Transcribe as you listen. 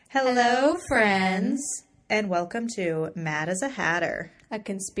Hello, friends. And welcome to Mad as a Hatter, A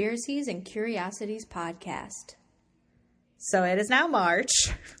Conspiracies and Curiosities podcast. So it is now March.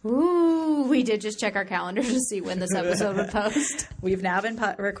 Ooh, we did just check our calendar to see when this episode would post. We've now been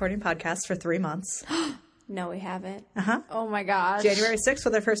recording podcasts for 3 months. No, we haven't. Uh-huh. Oh my gosh. January 6th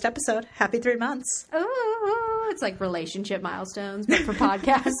with our first episode. Happy 3 months. Oh, it's like relationship milestones, but for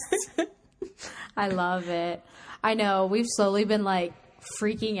podcasts. I love it. I know, we've slowly been like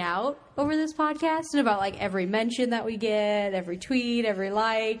freaking out over this podcast and about like every mention that we get, every tweet, every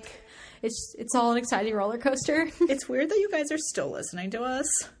like. It's all an exciting roller coaster. It's weird that you guys are still listening to us.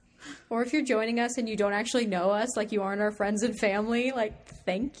 Or if you're joining us and you don't actually know us, like you aren't our friends and family, like,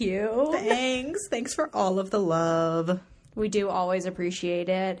 thank you. Thanks. Thanks for all of the love. We do always appreciate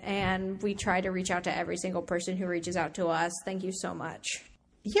it, and we try to reach out to every single person who reaches out to us. Thank you so much.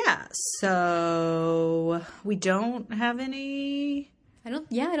 Yeah, so we don't have any... I don't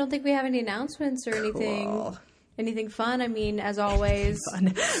think we have any announcements or anything fun. I mean, as always.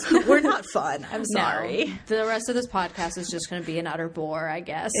 Fun. We're not fun. I'm sorry. No, the rest of this podcast is just going to be an utter bore, I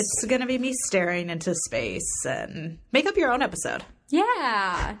guess. It's going to be me staring into space and make up your own episode.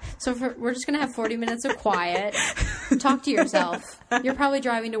 Yeah. So we're just going to have 40 minutes of quiet. Talk to yourself. You're probably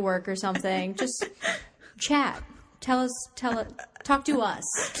driving to work or something. Just chat. Talk to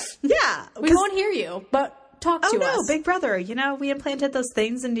us. Yeah. We won't hear you, but talk to us. Oh no, Big Brother. You know, we implanted those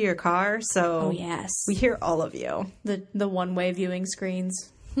things into your car, so oh yes, we hear all of you. The one-way viewing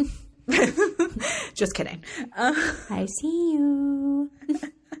screens. Just kidding. I see you.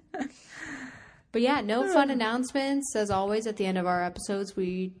 But yeah, no fun announcements. As always, at the end of our episodes,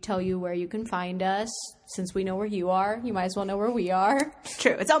 we tell you where you can find us. Since we know where you are, you might as well know where we are.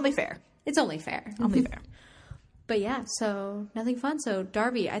 True. It's only fair. It's only fair. Only fair. But yeah, so nothing fun. So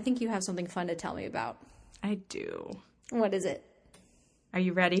Darby, I think you have something fun to tell me about. I do. What is it? Are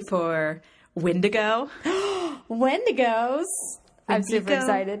you ready for Wendigo? Wendigos. I'm super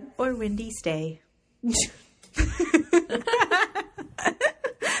excited. Or Windy Stay. It's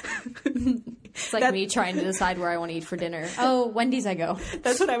like me trying to decide where I want to eat for dinner. Oh, Wendy's I go.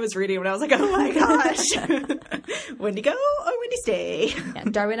 That's what I was reading when I was like, oh my gosh. Wendigo or Windy Stay? Yeah,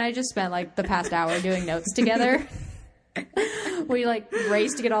 Darby and I just spent like the past hour doing notes together. We like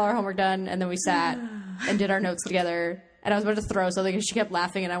raced to get all our homework done, and then we sat and did our notes together. And I was about to throw something, and she kept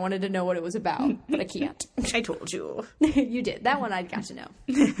laughing, and I wanted to know what it was about, but I can't. I told you. You did. That one I got to know.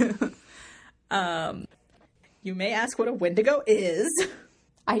 You may ask what a Wendigo is.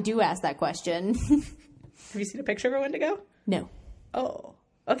 I do ask that question. Have you seen a picture of a Wendigo? No. Oh,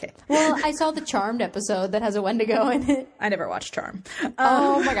 okay. Well, I saw the Charmed episode that has a Wendigo in it. I never watched Charm.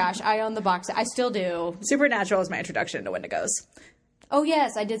 Oh my gosh, I own the box. I still do. Supernatural is my introduction to Wendigos. Oh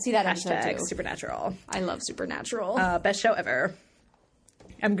yes, I did see that episode too. Supernatural. I love Supernatural. Best show ever.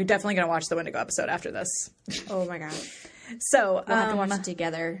 I'm definitely going to watch the Wendigo episode after this. Oh my gosh. So, we'll have to watch it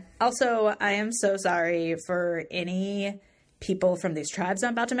together. Also, I am so sorry for any people from these tribes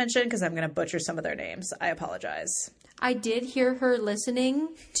I'm about to mention, because I'm going to butcher some of their names. I apologize. I did hear her listening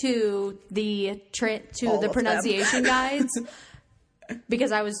to the pronunciation guides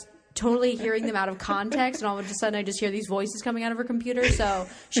because I was totally hearing them out of context, and all of a sudden I just hear these voices coming out of her computer. So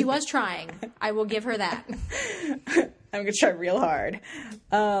she was trying. I will give her that. I'm going to try real hard.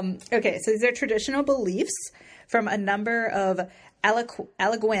 Okay, so these are traditional beliefs from a number of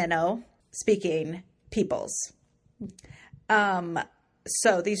Alagueno-speaking peoples.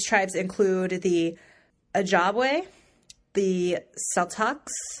 So these tribes include the Ojibwe, the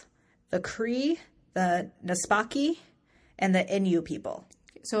Selknaks, the Cree, the Naspaki, and the Innu people.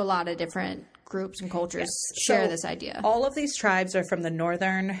 So a lot of different groups and cultures share this idea. All of these tribes are from the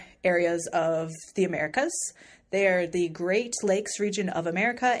northern areas of the Americas. They are the Great Lakes region of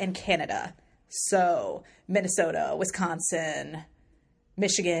America and Canada. So Minnesota, Wisconsin,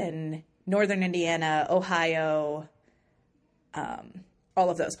 Michigan, northern Indiana, Ohio, all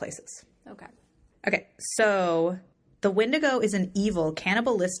of those places. Okay, so the Wendigo is an evil,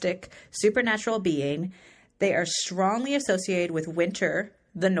 cannibalistic, supernatural being. They are strongly associated with winter,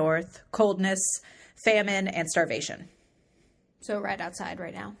 the north, coldness, famine, and starvation. So right outside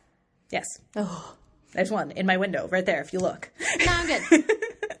right now. Yes. Oh, there's one in my window right there if you look. No, I'm good.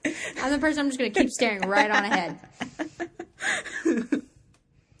 I'm the person I'm just going to keep staring right on ahead.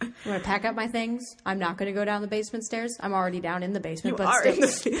 I'm going to pack up my things. I'm not going to go down the basement stairs. I'm already down in the basement. I'm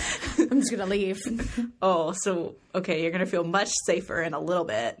just going to leave. Oh, so, okay, you're going to feel much safer in a little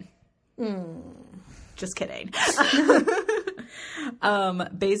bit. Just kidding.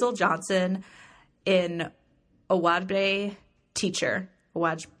 Basil Johnson in Owabe teacher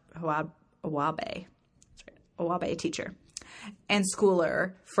And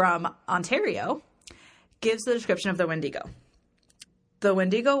Schooler from Ontario gives the description of the Wendigo. The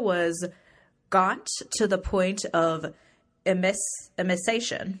Wendigo was gaunt to the point of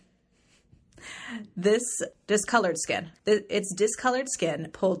emaciation. This discolored skin. Its discolored skin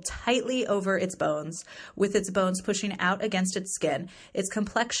pulled tightly over its bones, with its bones pushing out against its skin, its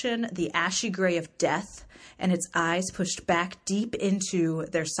complexion the ashy gray of death, and its eyes pushed back deep into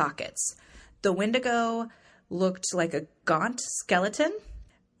their sockets. The Wendigo looked like a gaunt skeleton,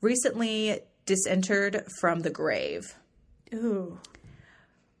 recently disinterred from the grave. Ooh.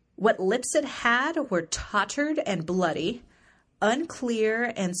 What lips it had were tottered and bloody,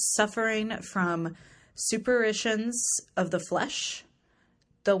 unclear and suffering from suppurations of the flesh.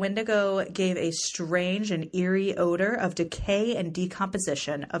 The Wendigo gave a strange and eerie odor of decay and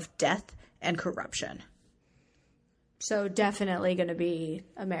decomposition, of death and corruption. So definitely going to be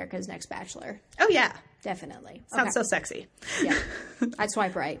America's Next Bachelor. Oh, yeah. Definitely. Sounds so sexy. Yeah. I'd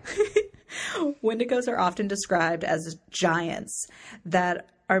swipe right. Wendigos are often described as giants that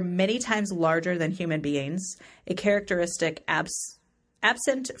are many times larger than human beings, a characteristic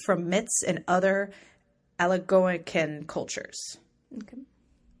absent from myths and other Algonquian cultures. Okay.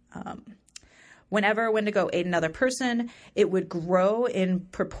 Whenever a Wendigo ate another person, it would grow in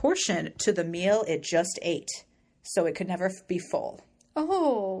proportion to the meal it just ate, so it could never be full.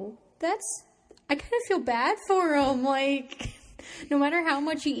 Oh, I kind of feel bad for him. Like, no matter how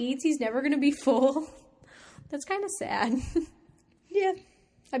much he eats, he's never going to be full. That's kind of sad. Yeah.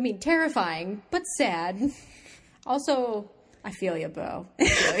 I mean, terrifying, but sad. Also, I feel you, Bo. I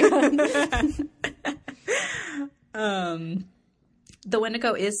feel you. The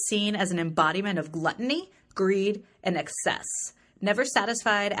Wendigo is seen as an embodiment of gluttony, greed, and excess. Never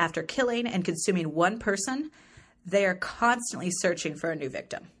satisfied after killing and consuming one person, they are constantly searching for a new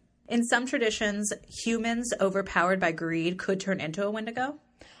victim. In some traditions, humans overpowered by greed could turn into a Wendigo.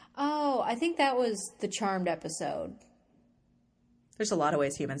 Oh, I think that was the Charmed episode. There's a lot of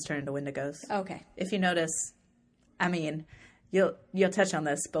ways humans turn into Wendigos. Okay. If you notice, I mean, you'll touch on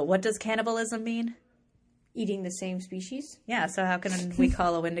this, but what does cannibalism mean? Eating the same species? Yeah, so how can we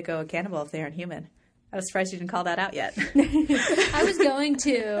call a Wendigo a cannibal if they aren't human? I was surprised you didn't call that out yet. I was going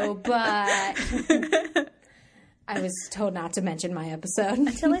to, but I was told not to mention my episode.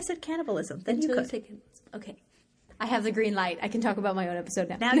 Until I said cannibalism, then you could. Okay. I have the green light. I can talk about my own episode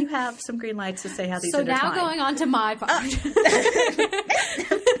now. Now you have some green lights to say how these So intertwine. now going on to my part.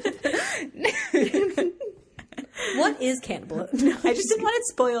 What is cannibalism? I just didn't want it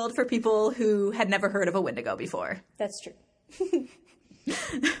spoiled for people who had never heard of a Wendigo before. That's true.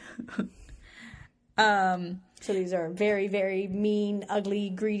 So these are very, very mean,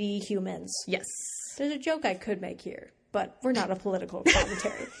 ugly, greedy humans. Yes. There's a joke I could make here, but we're not a political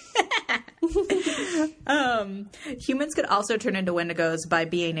commentary. Humans could also turn into Wendigos by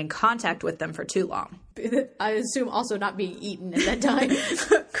being in contact with them for too long. I assume also not being eaten at that time.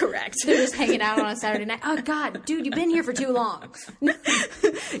 Correct. They're just hanging out on a Saturday night. Oh, God, dude, you've been here for too long.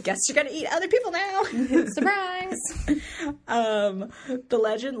 Guess you're going to eat other people now. Surprise. The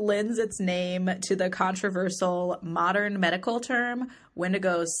legend lends its name to the controversial modern medical term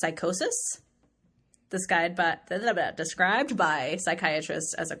Wendigo psychosis, described by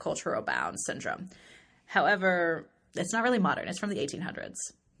psychiatrists as a cultural bound syndrome. However, it's not really modern. It's from the 1800s.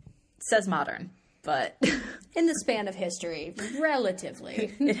 It says modern, but In the span of history,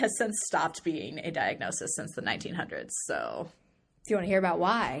 relatively. it has since stopped being a diagnosis since the 1900s. So If you want to hear about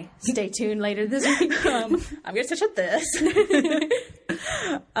why, stay tuned later this week. I'm going to touch on this.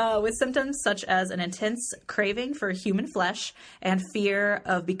 With symptoms such as an intense craving for human flesh and fear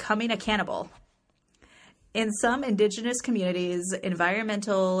of becoming a cannibal. In some indigenous communities,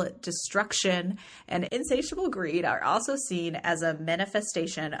 environmental destruction and insatiable greed are also seen as a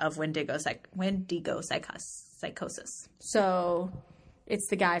manifestation of Wendigo psychosis. So, it's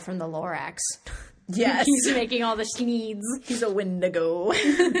the guy from the Lorax. Yes. He's making all the needs. He's a Wendigo.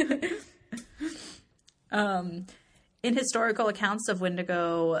 In historical accounts of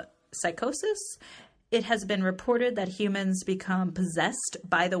Wendigo psychosis, it has been reported that humans become possessed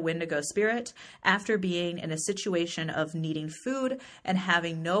by the Wendigo spirit after being in a situation of needing food and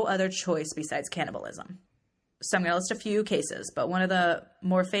having no other choice besides cannibalism. So I'm going to list a few cases, but one of the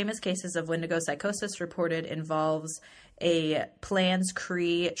more famous cases of Wendigo psychosis reported involves a Plains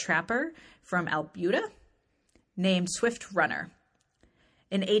Cree trapper from Alberta named Swift Runner.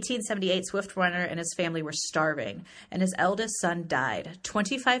 In 1878, Swift Runner and his family were starving, and his eldest son died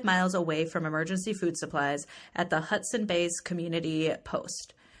 25 miles away from emergency food supplies at the Hudson Bay's community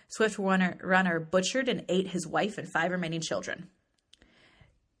post. Swift Runner butchered and ate his wife and 5 remaining children.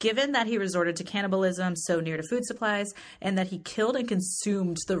 given that he resorted to cannibalism so near to food supplies and that he killed and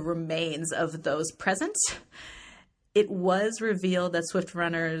consumed the remains of those present, it was revealed that Swift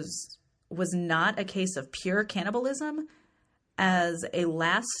Runners was not a case of pure cannibalism as a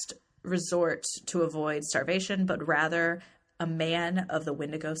last resort to avoid starvation, but rather a man of the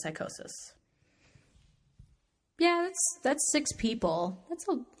Wendigo psychosis. Yeah, that's 6 people. That's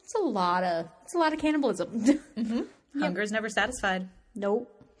a lot of cannibalism. Mm-hmm. Yep. Hunger is never satisfied. Nope.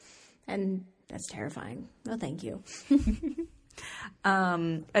 And that's terrifying. No, thank you.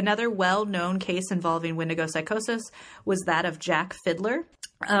 Another well-known case involving Wendigo psychosis was that of Jack Fiddler.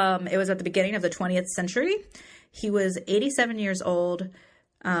 It was at the beginning of the 20th century. He was 87 years old.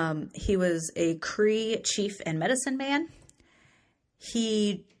 He was a Cree chief and medicine man.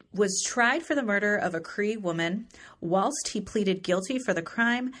 He was tried for the murder of a Cree woman. Whilst he pleaded guilty for the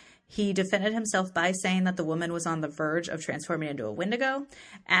crime, he defended himself by saying that the woman was on the verge of transforming into a Wendigo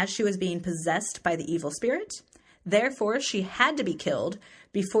as she was being possessed by the evil spirit. Therefore, she had to be killed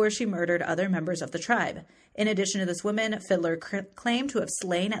before she murdered other members of the tribe. In addition to this woman, Fiddler claimed to have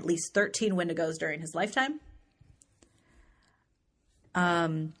slain at least 13 Wendigos during his lifetime.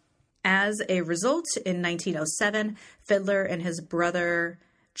 As a result, in 1907, Fiddler and his brother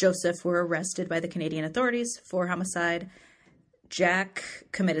Joseph were arrested by the Canadian authorities for homicide. Jack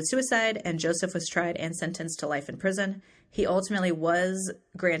committed suicide, and Joseph was tried and sentenced to life in prison. He ultimately was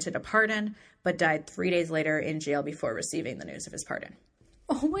granted a pardon, but died 3 days later in jail before receiving the news of his pardon.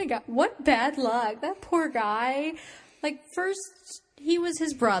 Oh my god, what bad luck. That poor guy. Like, first, he was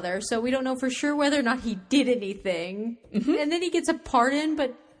his brother, so we don't know for sure whether or not he did anything. Mm-hmm. And then he gets a pardon,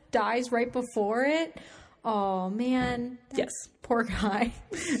 but dies right before it. Oh, man. Yes. Poor guy.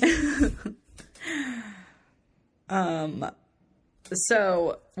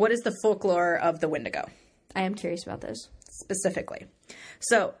 So, what is the folklore of the Wendigo? I am curious about this. Specifically.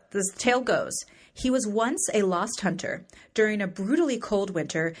 So, this tale goes, he was once a lost hunter. During a brutally cold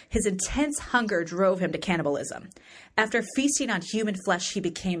winter, his intense hunger drove him to cannibalism. After feasting on human flesh, he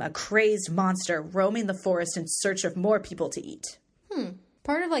became a crazed monster, roaming the forest in search of more people to eat.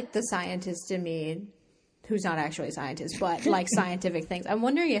 Part of, like, the scientist in me, who's not actually a scientist, but, like, scientific things, I'm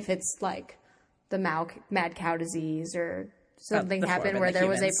wondering if it's, like, the mad cow disease or something happened where there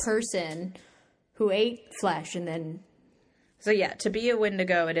was a person who ate flesh and then... So yeah, to be a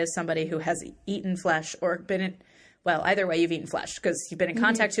Wendigo, it is somebody who has eaten flesh or been in... Well, either way, you've eaten flesh because you've been in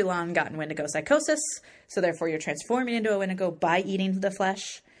contact too long, gotten Wendigo psychosis, so therefore you're transforming into a Wendigo by eating the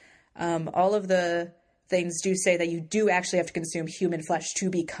flesh. All of the things do say that you do actually have to consume human flesh to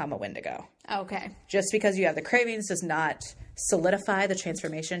become a Wendigo. Okay. Just because you have the cravings does not solidify the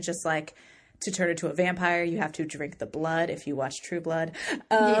transformation, just like... To turn into a vampire, you have to drink the blood if you watch True Blood.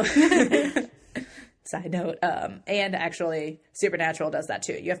 Side note. And actually, Supernatural does that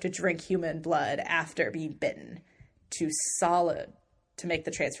too. You have to drink human blood after being bitten to make the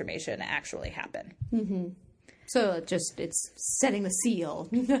transformation actually happen. Mm-hmm. So it's setting the seal.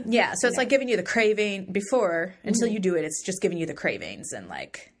 Yeah, so it's like giving you the craving before, until you do it, it's just giving you the cravings and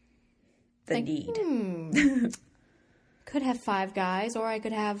like the need. Could have 5 guys, or I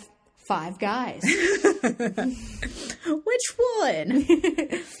could have 5 guys. Which one?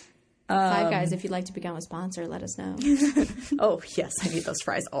 5 guys, if you'd like to become a sponsor, let us know. Oh, yes. I need those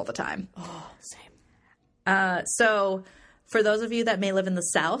fries all the time. Oh, same. So, for those of you that may live in the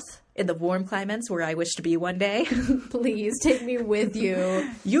South, in the warm climates where I wish to be one day, please take me with you.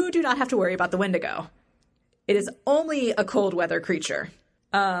 You do not have to worry about the Wendigo. It is only a cold weather creature.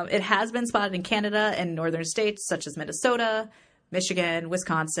 It has been spotted in Canada and northern states such as Minnesota, Michigan,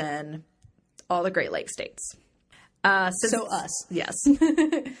 Wisconsin, all the Great Lakes states. So us. Yes.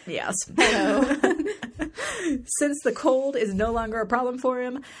 Yes. Hello. Since the cold is no longer a problem for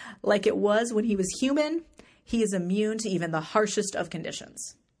him, like it was when he was human, he is immune to even the harshest of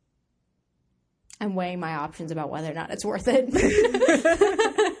conditions. I'm weighing my options about whether or not it's worth it.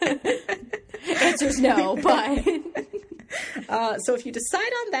 Answer's no, but... So if you decide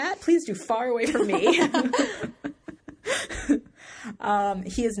on that, please do far away from me.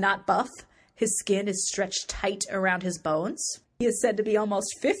 He is not buff. His skin is stretched tight around his bones. He is said to be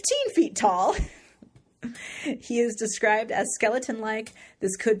almost 15 feet tall. He is described as skeleton-like.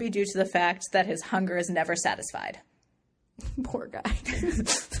 This could be due to the fact that his hunger is never satisfied. Poor guy.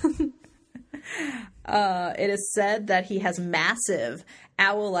 It is said that he has massive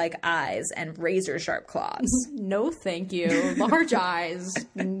owl-like eyes and razor-sharp claws. No, thank you. Large eyes.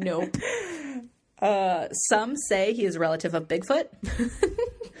 Nope. Some say he is a relative of Bigfoot.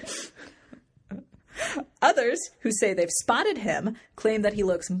 Others, who say they've spotted him, claim that he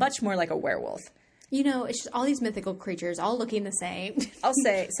looks much more like a werewolf. You know, it's just all these mythical creatures all looking the same. I'll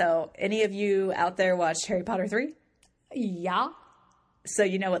say, so any of you out there watched Harry Potter 3? Yeah. So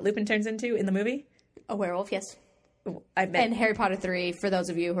you know what Lupin turns into in the movie? A werewolf, yes. I meant And Harry Potter 3, for those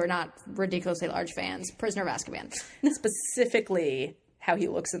of you who are not ridiculously large fans, Prisoner of Azkaban. specifically how he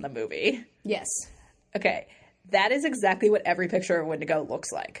looks in the movie. Yes. Okay. That is exactly what every picture of Wendigo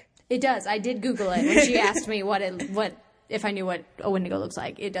looks like. It does. I did Google it when she asked me what if I knew what a Wendigo looks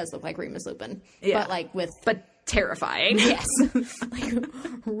like. It does look like Remus Lupin. Yeah. But like with... But terrifying. Yes. Like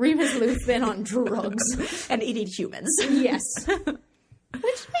Remus Lupin on drugs. And eating humans. Yes.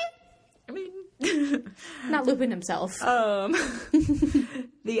 Which, I mean... not Lupin himself.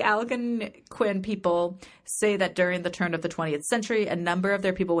 The Algonquin people say that during the turn of the 20th century, a number of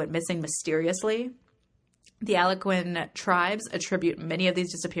their people went missing mysteriously. The Algonquin tribes attribute many of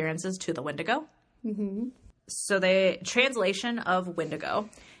these disappearances to the Wendigo. Mm-hmm. So the translation of Wendigo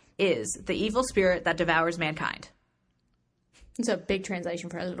is the evil spirit that devours mankind. It's a big translation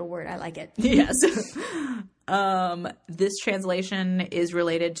for a little word. I like it. Yes. This translation is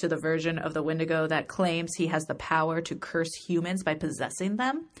related to the version of the Wendigo that claims he has the power to curse humans by possessing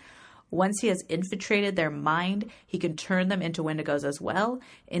them. Once he has infiltrated their mind, he can turn them into Wendigos as well,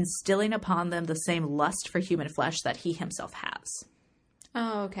 instilling upon them the same lust for human flesh that he himself has.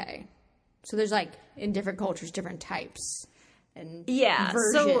 Oh, okay. So there's like, in different cultures, different types and Yeah,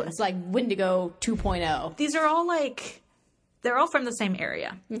 versions, like Wendigo 2.0. These are all like, they're all from the same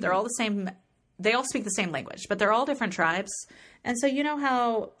area. Mm-hmm. They're all the same, they all speak the same language, but they're all different tribes. And so you know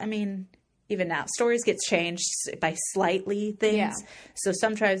how, I mean, even now, stories get changed by slightly things. Yeah. So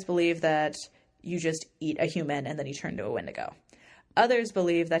some tribes believe that you just eat a human and then you turn to a Wendigo. Others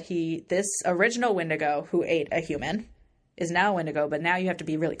believe that this original Wendigo who ate a human is now a Wendigo, but now you have to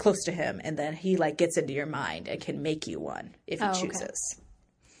be really close to him, and then he like gets into your mind and can make you one if he chooses.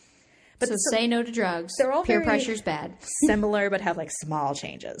 But so say no to drugs. They're all peer pressure's bad. Similar, but have like small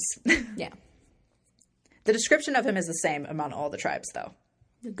changes. Yeah. The description of him is the same among all the tribes, though.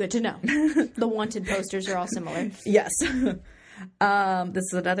 Good to know. The wanted posters are all similar. Yes. This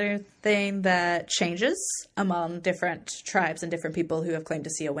is another thing that changes among different tribes and different people who have claimed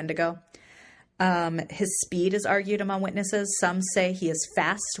to see a Wendigo. His speed is argued among witnesses. Some say he is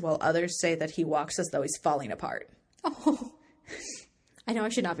fast, while others say that he walks as though he's falling apart. Oh. I know I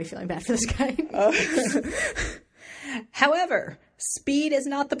should not be feeling bad for this guy. However, speed is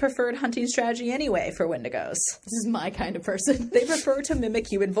not the preferred hunting strategy anyway for Wendigos. This is my kind of person. They prefer to mimic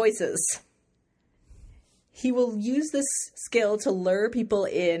human voices. He will use this skill to lure people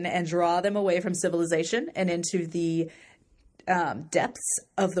in and draw them away from civilization and into the depths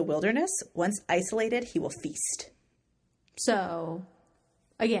of the wilderness. Once isolated, he will feast. So,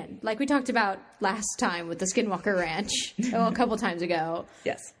 again, like we talked about last time with the Skinwalker Ranch, a couple times ago.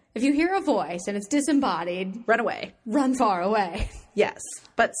 Yes. If you hear a voice and it's disembodied, Run away. Run far away. Yes.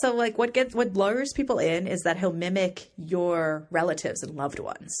 But so like what lures people in is that he'll mimic your relatives and loved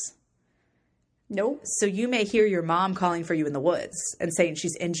ones. Nope. So you may hear your mom calling for you in the woods and saying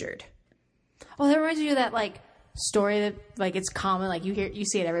she's injured. Well, that reminds me of that like story that like it's common, like you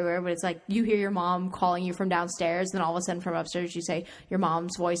see it everywhere, but it's like you hear your mom calling you from downstairs, and then all of a sudden from upstairs you say your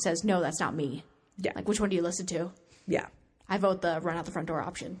mom's voice says, "No, that's not me." Yeah. Like, which one do you listen to? Yeah. I vote the run out the front door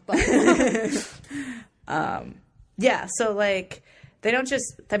option. But yeah, so like they don't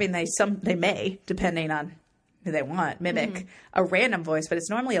just, I mean, they may, depending on who they want, mimic a random voice, but it's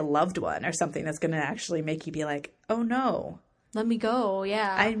normally a loved one or something that's going to actually make you be like, "Oh no, let me go."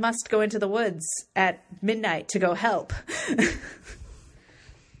 Yeah. I must go into the woods at midnight to go help.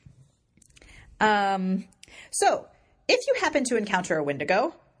 So if you happen to encounter a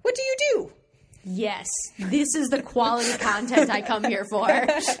Wendigo, what do you do? Yes, this is the quality content I come here for.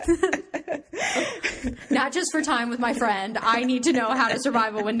 Not just for time with my friend. I need to know how to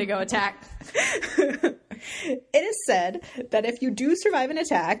survive a Wendigo attack. It is said that if you do survive an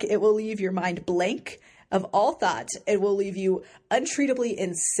attack, it will leave your mind blank of all thought. It will leave you untreatably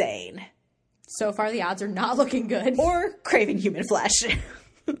insane. So far, the odds are not looking good. Or craving human flesh.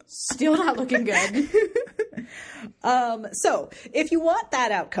 Still not looking good. So, if you want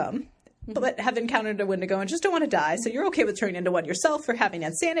that outcome, but have encountered a Wendigo and just don't want to die, so you're okay with turning into one yourself for having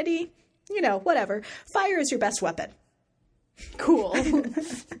insanity, whatever. Fire is your best weapon. Cool.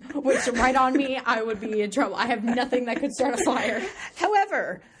 Which, right on me, I would be in trouble. I have nothing that could start a fire.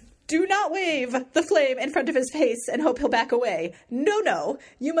 However, do not wave the flame in front of his face and hope he'll back away. No.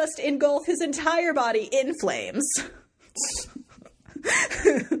 You must engulf his entire body in flames.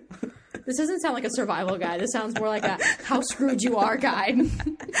 This doesn't sound like a survival guide. This sounds more like a how screwed you are guide.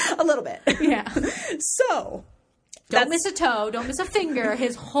 A little bit. Yeah. So, Don't miss a toe. Don't miss a finger.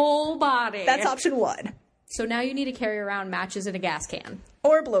 His whole body. That's option 1. So now you need to carry around matches in a gas can.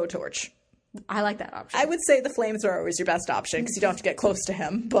 Or a blowtorch. I like that option. I would say the flamethrower is your best option because you don't have to get close to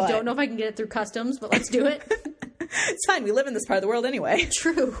him. But Don't know if I can get it through customs, but let's do it. It's fine. We live in this part of the world anyway.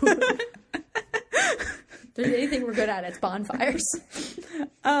 True. If there's anything we're good at, it's bonfires.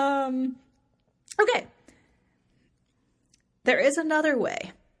 Okay. There is another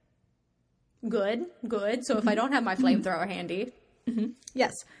way. Good. So if I don't have my flamethrower handy.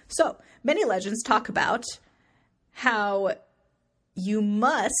 Yes. So many legends talk about how you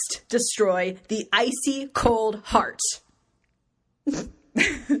must destroy the icy cold heart.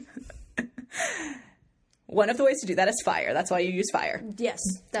 One of the ways to do that is fire. That's why you use fire. Yes,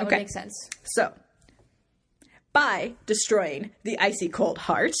 that would make sense. So, by destroying the icy cold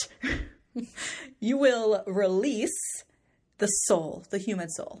heart, you will release the soul, the human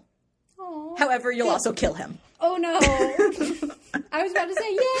soul. Aww. However, you'll also kill him. Oh no. I was about to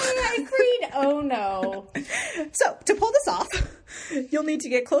say, yay, I freed. Oh no. So, to pull this off, you'll need to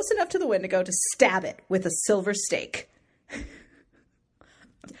get close enough to the Wendigo to stab it with a silver stake.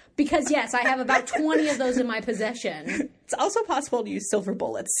 Because yes, I have about 20 of those in my possession. It's also possible to use silver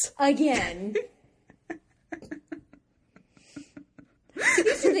bullets. Again.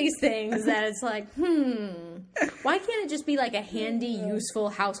 These are these things that it's like, why can't it just be like a handy, useful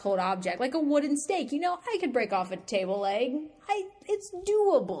household object? Like a wooden stake. You know, I could break off a table leg. It's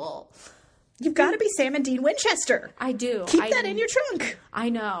doable. You've got to be Sam and Dean Winchester. I do. Keep that in your trunk. I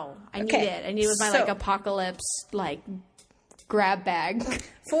know. I need it. I need it with my like apocalypse grab bag.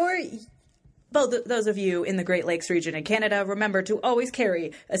 For those of you in the Great Lakes region in Canada, remember to always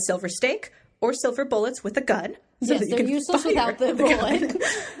carry a silver stake or silver bullets with a gun. So yes, they're useless without the bullet.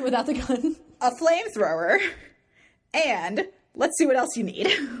 Without the gun. A flamethrower. And let's see what else you need.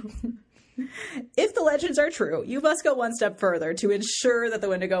 If the legends are true, you must go one step further to ensure that the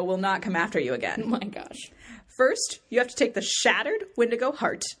Wendigo will not come after you again. Oh my gosh. First, you have to take the shattered Wendigo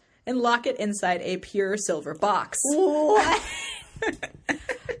heart and lock it inside a pure silver box. What?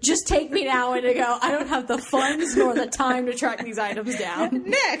 Just take me now, Wendigo. I don't have the funds nor the time to track these items down.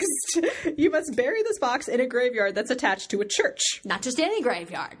 Next, you must bury this box in a graveyard that's attached to a church. Not just any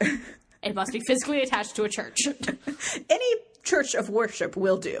graveyard. It must be physically attached to a church. Any church of worship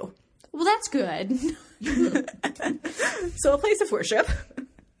will do. Well, that's good. So a place of worship.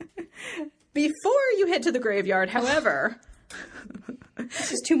 Before you head to the graveyard, however...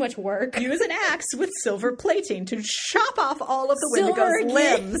 This is too much work. Use an axe with silver plating to chop off all of the Wendigo's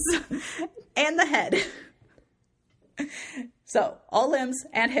limbs and the head. So, all limbs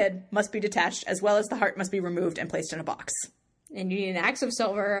and head must be detached, as well as the heart must be removed and placed in a box. And you need an axe of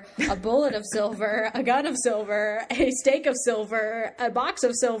silver, a bullet of silver, a gun of silver, a stake of silver, a box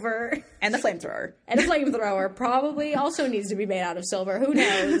of silver. And the flamethrower. And a flamethrower probably also needs to be made out of silver. Who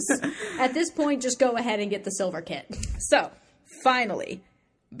knows? At this point, just go ahead and get the silver kit. So, finally,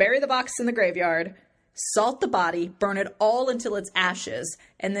 bury the box in the graveyard, salt the body, burn it all until it's ashes,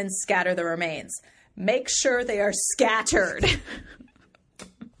 and then scatter the remains. Make sure they are scattered.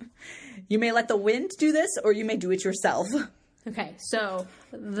 You may let the wind do this, or you may do it yourself. Okay, so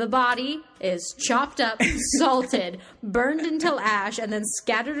the body is chopped up, salted, burned until ash, and then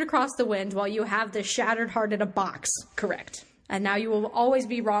scattered across the wind while you have the shattered heart in a box. Correct. And now you will always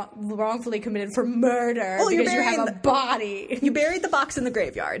be wrongfully committed for murder because you have a body. You buried the box in the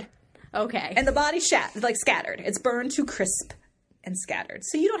graveyard. Okay. And the body scattered. It's burned to crisp and scattered.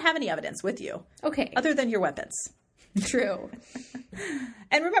 So you don't have any evidence with you. Okay. Other than your weapons. True.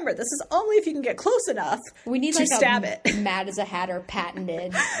 And remember, this is only if you can get close enough we need to stab a it. Mad as a Hatter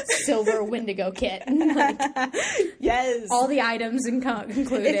patented silver Wendigo kit. Yes. All the items included.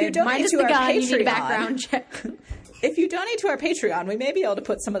 If you donate minus to the our gun, Patreon, you need a background check. If you donate to our Patreon, we may be able to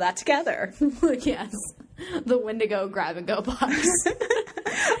put some of that together. Yes. The Wendigo grab-and-go box.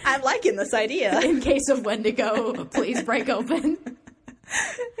 I'm liking this idea. In case of Wendigo, please break open.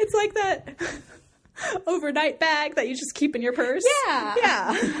 It's like that overnight bag that you just keep in your purse. Yeah.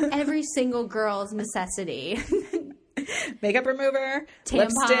 Yeah. Every single girl's necessity. Makeup remover,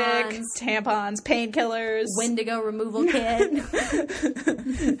 lipstick, tampons, painkillers. Wendigo removal kit.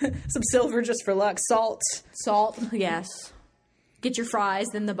 Some silver just for luck. Salt. Salt, yes. Get your fries,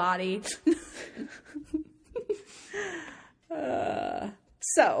 then the body.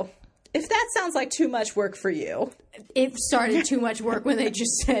 So, if that sounds like too much work for you... It started too much work when they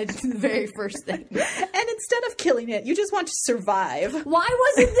just said the very first thing. And instead of killing it, you just want to survive. Why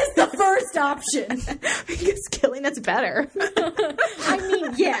wasn't this the first option? Because killing it's better. I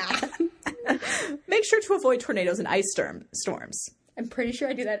mean, yeah. Make sure to avoid tornadoes and ice storms. I'm pretty sure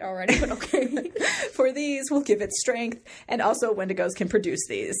I do that already, but okay. For these will give it strength, and also Wendigos can produce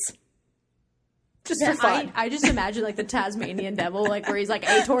these. Just for fun. I just imagine like the Tasmanian devil, like where he's like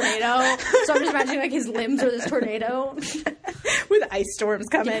a tornado. So I'm just imagining like his limbs are this tornado. With ice storms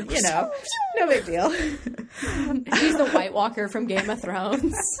coming, you know. No big deal. He's the White Walker from Game of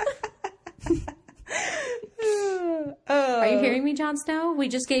Thrones. Are you hearing me, Jon Snow? We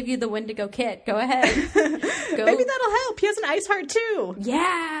just gave you the Wendigo kit. Go ahead. Go. Maybe that'll help. He has an ice heart too.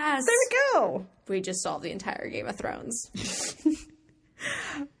 Yes. There we go. We just solved the entire Game of Thrones.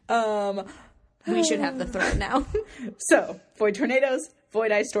 We should have the throne now. So, avoid tornadoes,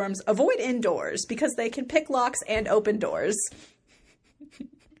 avoid ice storms, avoid indoors because they can pick locks and open doors.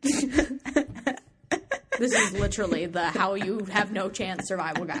 This is literally the how you have no chance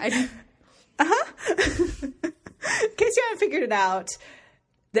survival guide. In case you haven't figured it out,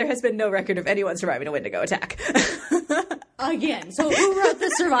 there has been no record of anyone surviving a Wendigo attack. Again, so who wrote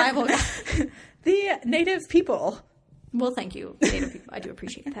the survival guide? The native people. Well, thank you, native people. I do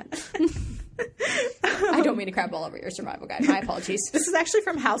appreciate that. I don't mean to crap all over your survival guide. My apologies. This is actually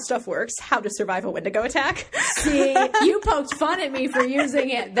from How Stuff Works, How to Survive a Wendigo Attack. See, you poked fun at me for using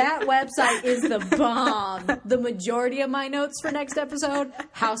it. That website is the bomb. The majority of my notes for next episode,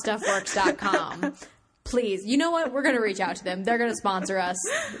 howstuffworks.com. Please, you know what? We're going to reach out to them. They're going to sponsor us.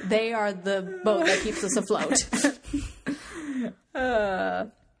 They are the boat that keeps us afloat.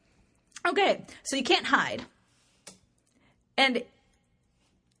 Okay, so you can't hide. And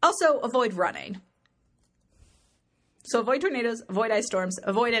also avoid running. So avoid tornadoes, avoid ice storms,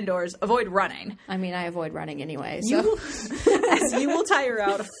 avoid indoors, avoid running. I mean, I avoid running anyway, so. As you will tire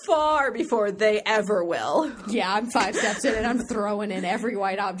out far before they ever will. Yeah, I'm 5 steps in and I'm throwing in every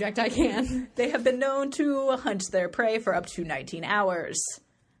white object I can. They have been known to hunt their prey for up to 19 hours.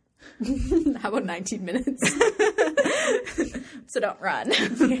 How about 19 minutes? So don't run.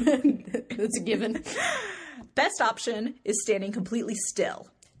 That's a given. Best option is standing completely still.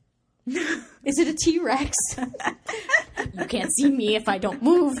 Is it a T-Rex? You can't see me if I don't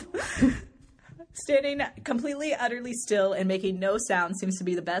move. Standing completely, utterly still and making no sound seems to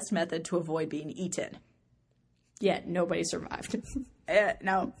be the best method to avoid being eaten. Yet nobody survived.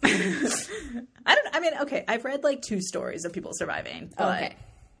 No. Okay, I've read like 2 stories of people surviving. But, okay.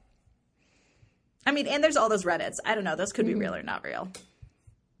 I mean, and there's all those Reddits. I don't know. Those could be real or not real.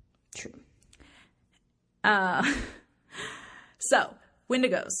 True. So,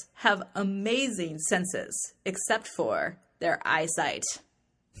 Wendigos have amazing senses, except for their eyesight.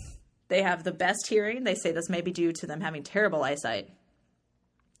 They have the best hearing. They say this may be due to them having terrible eyesight.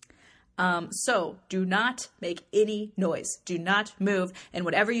 So, do not make any noise. Do not move. And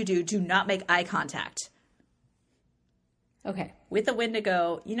whatever you do, do not make eye contact. Okay. With a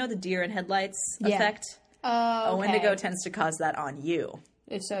Wendigo, you know the deer in headlights effect? Oh, A Wendigo tends to cause that on you.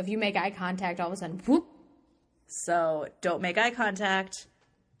 So if you make eye contact, all of a sudden, whoop. So don't make eye contact,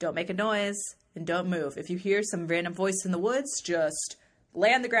 don't make a noise, and don't move. If you hear some random voice in the woods, just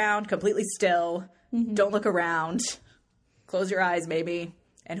lay on the ground, completely still. Mm-hmm. Don't look around. Close your eyes, maybe,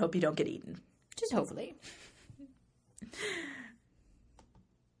 and hope you don't get eaten. Just hopefully.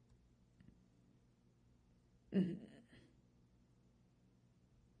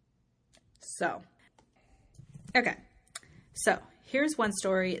 So, here's one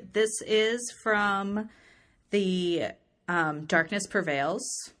story. This is from the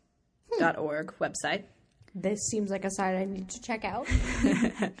darknessprevails.org website. This seems like a site I need to check out.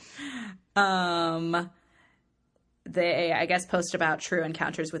 They, I guess, post about true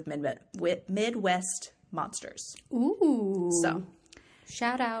encounters with Midwest monsters. Ooh. So,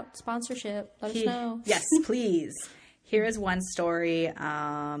 shout out, sponsorship, let us know. Yes, please. Here is one story.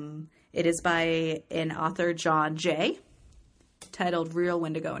 It is by an author, John Jay, titled Real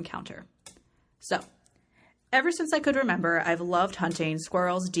Wendigo Encounter. So, ever since I could remember, I've loved hunting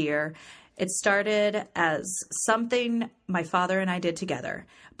squirrels, deer. It started as something my father and I did together.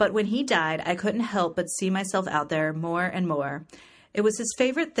 But when he died, I couldn't help but see myself out there more and more. It was his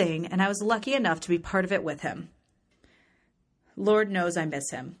favorite thing, and I was lucky enough to be part of it with him. Lord knows I miss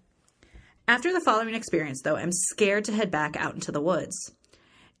him. After the following experience, though, I'm scared to head back out into the woods.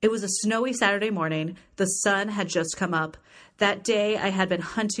 It was a snowy Saturday morning. The sun had just come up. That day, I had been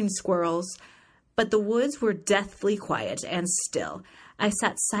hunting squirrels, but the woods were deathly quiet and still. I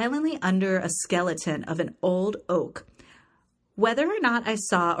sat silently under a skeleton of an old oak. Whether or not I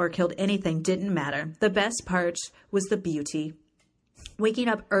saw or killed anything didn't matter. The best part was the beauty. Waking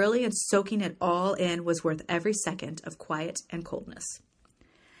up early and soaking it all in was worth every second of quiet and coldness.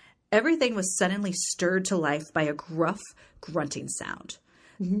 Everything was suddenly stirred to life by a gruff, grunting sound.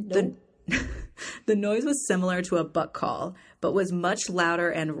 Nope. The noise was similar to a buck call, but was much louder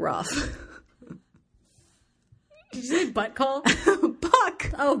and rough. Did you say butt call?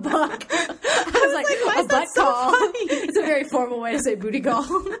 Buck! Oh, buck. I was like why a is that butt so call. funny? It's a very formal way to say booty call.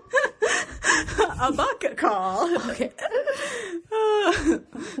 A buck call. Okay.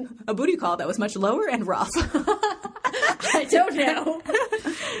 A booty call that was much lower and rough. I don't know.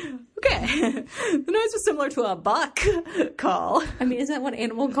 Okay. The noise was similar to a buck call. I mean, isn't that what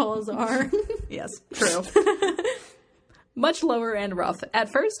animal calls are? Yes, true. Much lower and rough. At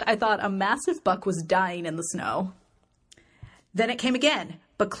first, I thought a massive buck was dying in the snow. Then it came again,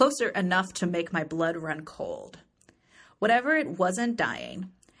 but closer enough to make my blood run cold. Whatever it wasn't dying,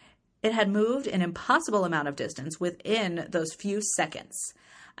 it had moved an impossible amount of distance within those few seconds.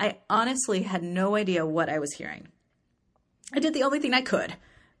 I honestly had no idea what I was hearing. I did the only thing I could.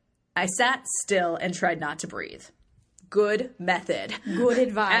 I sat still and tried not to breathe. Good method. Good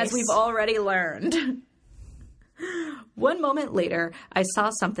advice. As we've already learned. One moment later, I saw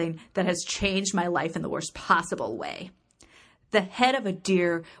something that has changed my life in the worst possible way. The head of a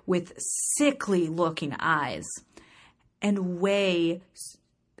deer with sickly-looking eyes, and with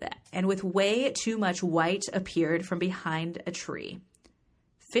way too much white appeared from behind a tree,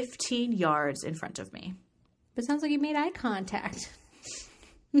 15 yards in front of me. But it sounds like you made eye contact.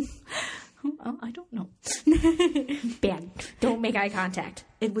 Well, I don't know. Bad. Don't make eye contact.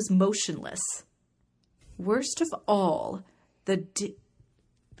 It was motionless. Worst of all, the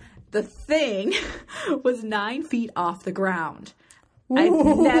thing was 9 feet off the ground. I've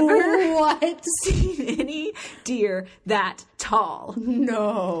never seen any deer that tall.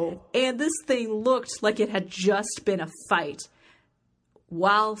 No. And this thing looked like it had just been a fight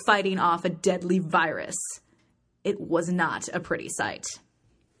while fighting off a deadly virus. It was not a pretty sight.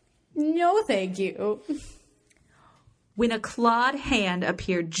 No, thank you. When a clawed hand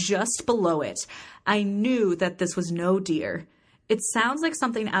appeared just below it, I knew that this was no deer. It sounds like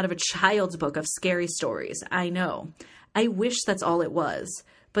something out of a child's book of scary stories, I know. I wish that's all it was.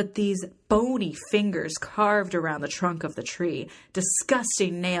 But these bony fingers carved around the trunk of the tree,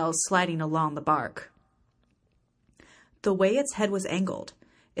 disgusting nails sliding along the bark. The way its head was angled,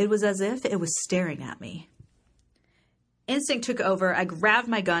 it was as if it was staring at me. Instinct took over. I grabbed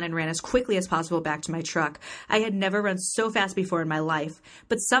my gun and ran as quickly as possible back to my truck. I had never run so fast before in my life,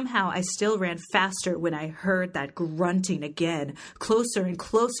 but somehow I still ran faster when I heard that grunting again. Closer and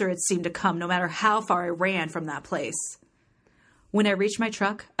closer it seemed to come, no matter how far I ran from that place. When I reached my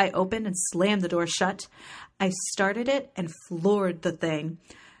truck, I opened and slammed the door shut. I started it and floored the thing.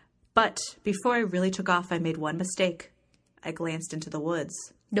 But before I really took off, I made one mistake. I glanced into the woods.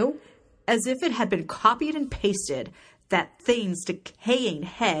 Nope. As if it had been copied and pasted, that thing's decaying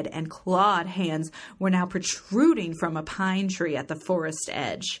head and clawed hands were now protruding from a pine tree at the forest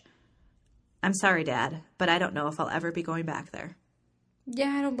edge. I'm sorry, Dad, but I don't know if I'll ever be going back there. Yeah,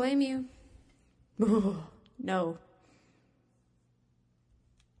 I don't blame you. No.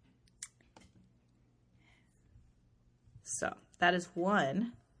 So, that is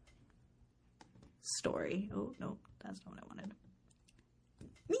one story. Oh, no, that's not what I wanted.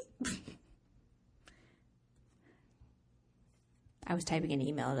 I was typing an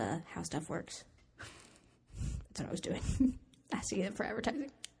email to How Stuff Works. That's what I was doing. Asking them for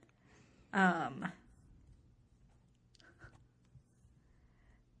advertising. That's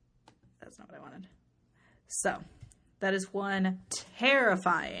not what I wanted. So, that is one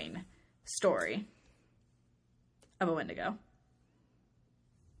terrifying story of a Wendigo.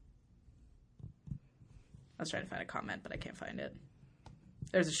 I was trying to find a comment, but I can't find it.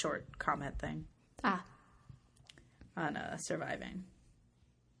 There's a short comment thing. On surviving.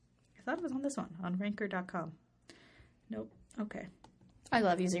 I thought it was on this one, on Ranker.com. Nope. Okay. I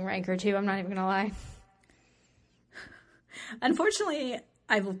love using Ranker too, I'm not even gonna lie. Unfortunately,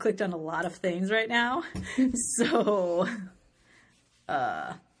 I've clicked on a lot of things right now. So,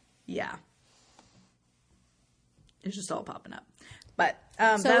 yeah. It's just all popping up. But,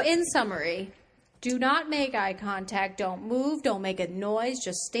 in summary, do not make eye contact, don't move, don't make a noise,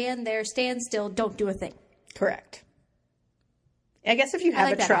 just stand there, stand still, don't do a thing. Correct. I guess if you have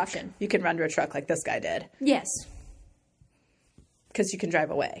like a truck, option. you can run to a truck like this guy did. Yes. Because you can drive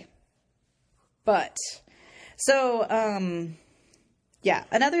away. But, so, yeah.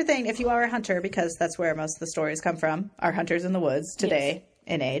 Another thing, if you are a hunter, because that's where most of the stories come from, are hunters in the woods today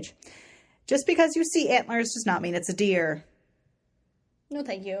in age. Just because you see antlers does not mean it's a deer. No,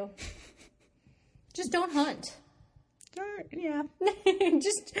 thank you. Just don't hunt. Yeah.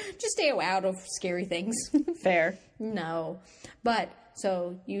 just stay out of scary things. Fair. No. But,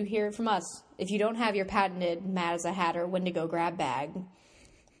 so, you hear it from us. If you don't have your patented Mad as a Hatter Wendigo grab bag,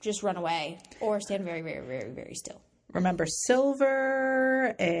 just run away or stand very, very, very, very still. Remember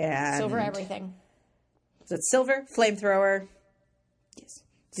silver and... Silver everything. Is it silver? Flamethrower. Yes.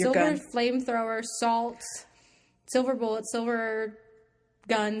 Your Silver, gun. flamethrower, salt, silver bullet, silver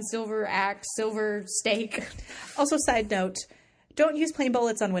gun, silver axe, silver stake. Also, side note, don't use plain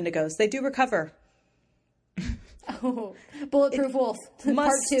bullets on Wendigos. They do recover. Oh, Bulletproof Wolf,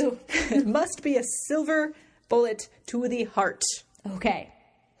 part 2. It must be a silver bullet to the heart. Okay.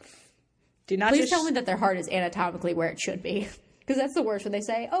 Do not Please just... tell me that their heart is anatomically where it should be. Because that's the worst when they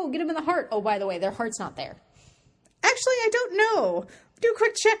say, oh, get them in the heart. Oh, by the way, their heart's not there. Actually, I don't know. Do a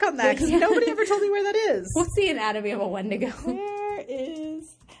quick check on that, because nobody ever told me where that is. What's the anatomy of a Wendigo? Where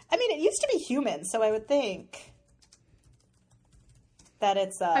is... I mean, it used to be human, so I would think that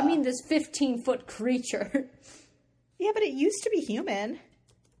it's... I mean, this 15-foot creature. Yeah, but it used to be human.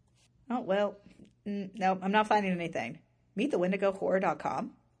 Oh, well, no, I'm not finding anything.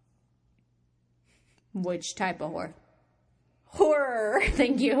 MeetTheWendigoHorror.com. Which type of horror? Horror.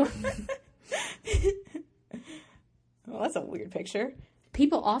 Thank you. Well, that's a weird picture.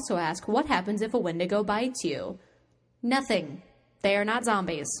 People also ask, what happens if a Wendigo bites you? Nothing. They are not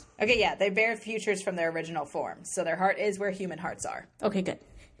zombies. Okay, yeah, they bear futures from their original form, so their heart is where human hearts are. Okay, good.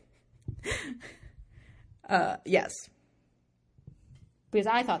 Yes. Because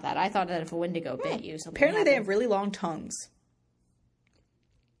I thought that if a Wendigo bit you, something Apparently they happened. have really long tongues.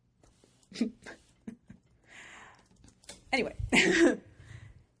 Anyway.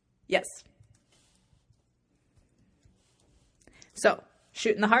 Yes. So,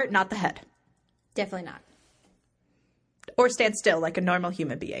 shoot in the heart, not the head. Definitely not. Or stand still like a normal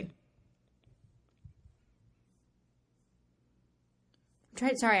human being.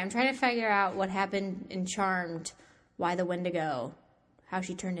 I'm trying to figure out what happened in Charmed, why the Wendigo, how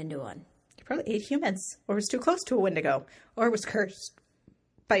she turned into one. He probably ate humans, or was too close to a Wendigo, or was cursed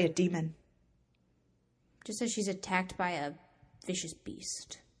by a demon. Just says she's attacked by a vicious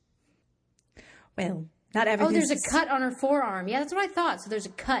beast. Well, not Oh, everything. there's a cut on her forearm. Yeah, that's what I thought. So there's a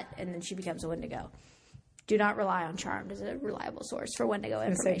cut, and then she becomes a Wendigo. Do not rely on Charmed as a reliable source for Wendigo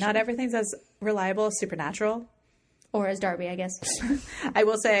information. Not everything's as reliable as Supernatural. Or as Darby, I guess. I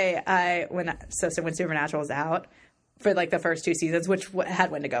will say, when Supernatural was out, for like the first 2 seasons, which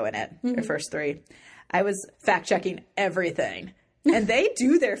had Wendigo in it, the first 3, I was fact-checking everything. And they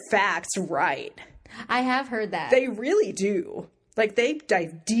do their facts right. I have heard that. They really do. Like, they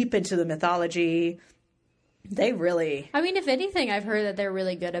dive deep into the mythology. They really... I mean, if anything, I've heard that they're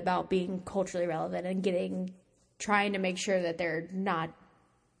really good about being culturally relevant and trying to make sure that they're not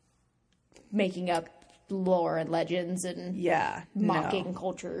making up lore and legends and mocking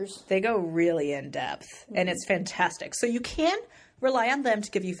cultures. They go really in depth, and it's fantastic. So you can rely on them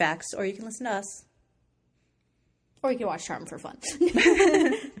to give you facts, or you can listen to us. Or you can watch Charmed for fun.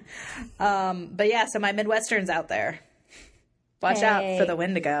 But yeah, so my Midwesterns out there. Watch out for the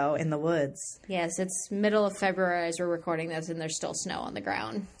Wendigo in the woods. Yes, it's middle of February as we're recording this, and there's still snow on the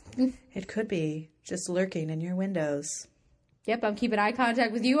ground. It could be just lurking in your windows. Yep, I'm keeping eye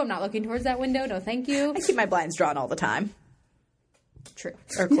contact with you. I'm not looking towards that window. No, thank you. I keep my blinds drawn all the time. True.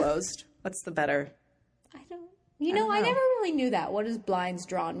 Or closed. What's the better? I never really knew that. What does blinds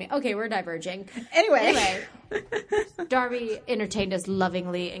drawn mean? Okay, we're diverging. Anyway. Darby entertained us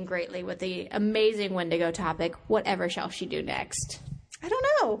lovingly and greatly with the amazing Wendigo topic. Whatever shall she do next? I don't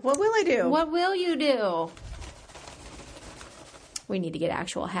know. What will I do? What will you do? We need to get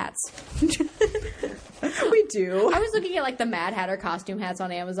actual hats. We do. I was looking at like the Mad Hatter costume hats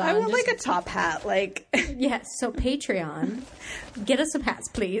on Amazon. I want like a top hat. Like, yes. So Patreon, get us some hats,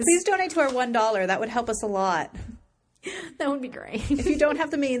 please. please donate to our $1. That would help us a lot. That would be great. If you don't have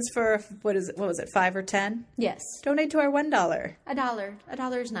the means for what was it, 5 or 10? Yes, Donate to our $1. $1.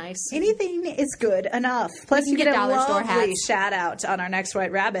 $1 is nice. Anything is good enough. Plus, can you get get a dollar store lovely hats. shout out on our next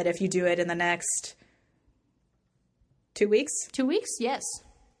White Rabbit if you do it in the next 2 weeks. 2 weeks? Yes.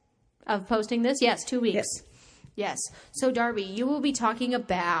 Of posting this? Yes, 2 weeks. Yes. So, Darby, you will be talking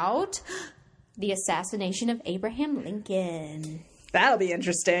about the assassination of Abraham Lincoln. That'll be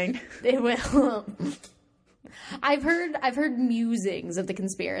interesting. It will. I've heard musings of the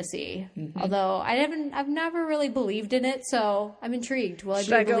conspiracy, although I've never really believed in it, so I'm intrigued. Will I Should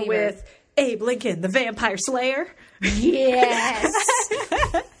be a I go believer? with Abe Lincoln, the Vampire Slayer? Yes.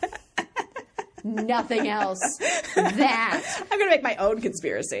 Nothing else. That. I'm going to make my own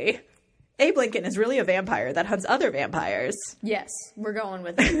conspiracy. Abe Lincoln is really a vampire that hunts other vampires. Yes, we're going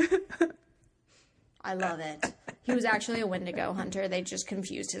with it. I love it. He was actually a Wendigo hunter. They just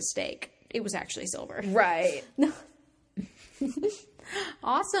confused his stake. It was actually silver. Right.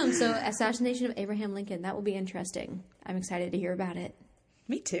 Awesome. So, assassination of Abraham Lincoln. That will be interesting. I'm excited to hear about it.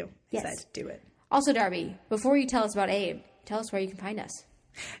 Me too. Yes. Excited to do it. Also, Darby, before you tell us about Abe, tell us where you can find us.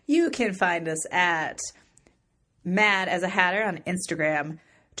 You can find us at Mad as a Hatter on Instagram,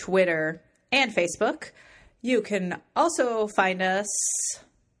 Twitter, and Facebook. You can also find us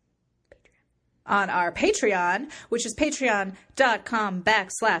on our Patreon, which is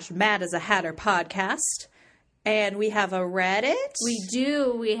patreon.com/Mad as a Hatter podcast. And we have a Reddit. We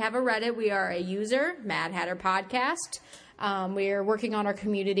do. We have a Reddit. We are a user, Mad Hatter Podcast. We are working on our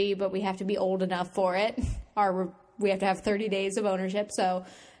community, but we have to be old enough for it. We have to have 30 days of ownership, so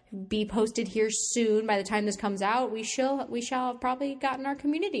be posted here soon. By the time this comes out, we shall have probably gotten our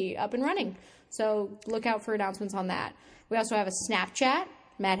community up and running. So look out for announcements on that. We also have a Snapchat,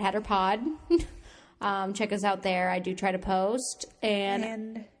 Mad Hatter Pod. Check us out there. I do try to post.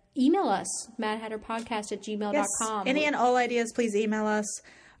 And email us, madhatterpodcast@gmail.com. Yes, any and all ideas, please email us.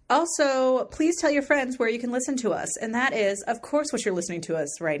 Also, please tell your friends where you can listen to us. And that is, of course, what you're listening to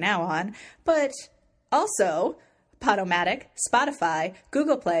us right now on, but also Podomatic, Spotify,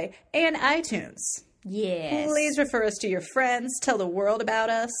 Google Play, and iTunes. Yes. Please refer us to your friends. Tell the world about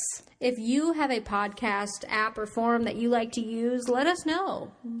us. If you have a podcast app or forum that you like to use, let us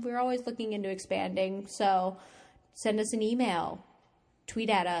know. We're always looking into expanding, so send us an email. Tweet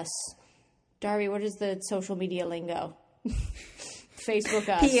at us. Darby, what is the social media lingo? Facebook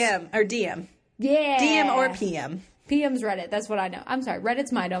us. PM or DM. Yeah. DM or PM. PM's Reddit. That's what I know. I'm sorry.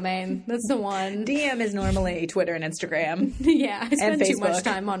 Reddit's my domain. That's the one. DM is normally Twitter and Instagram. Yeah. I spend too much Facebook.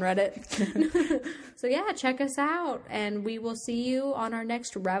 time on Reddit. So yeah, check us out. And we will see you on our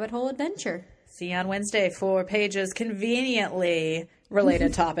next rabbit hole adventure. See you on Wednesday for Paige's conveniently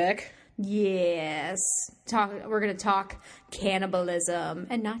related topic. Yes. We're going to talk cannibalism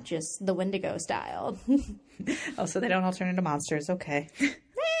and not just the Wendigo style. Oh, so they don't all turn into monsters. Okay.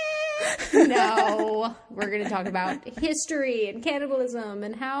 No. We're going to talk about history and cannibalism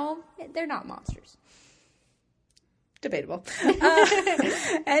and how they're not monsters. Debatable.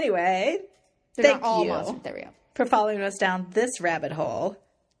 Anyway, They're thank not all you monsters. There we go. for following us down this rabbit hole.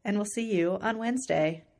 And we'll see you on Wednesday.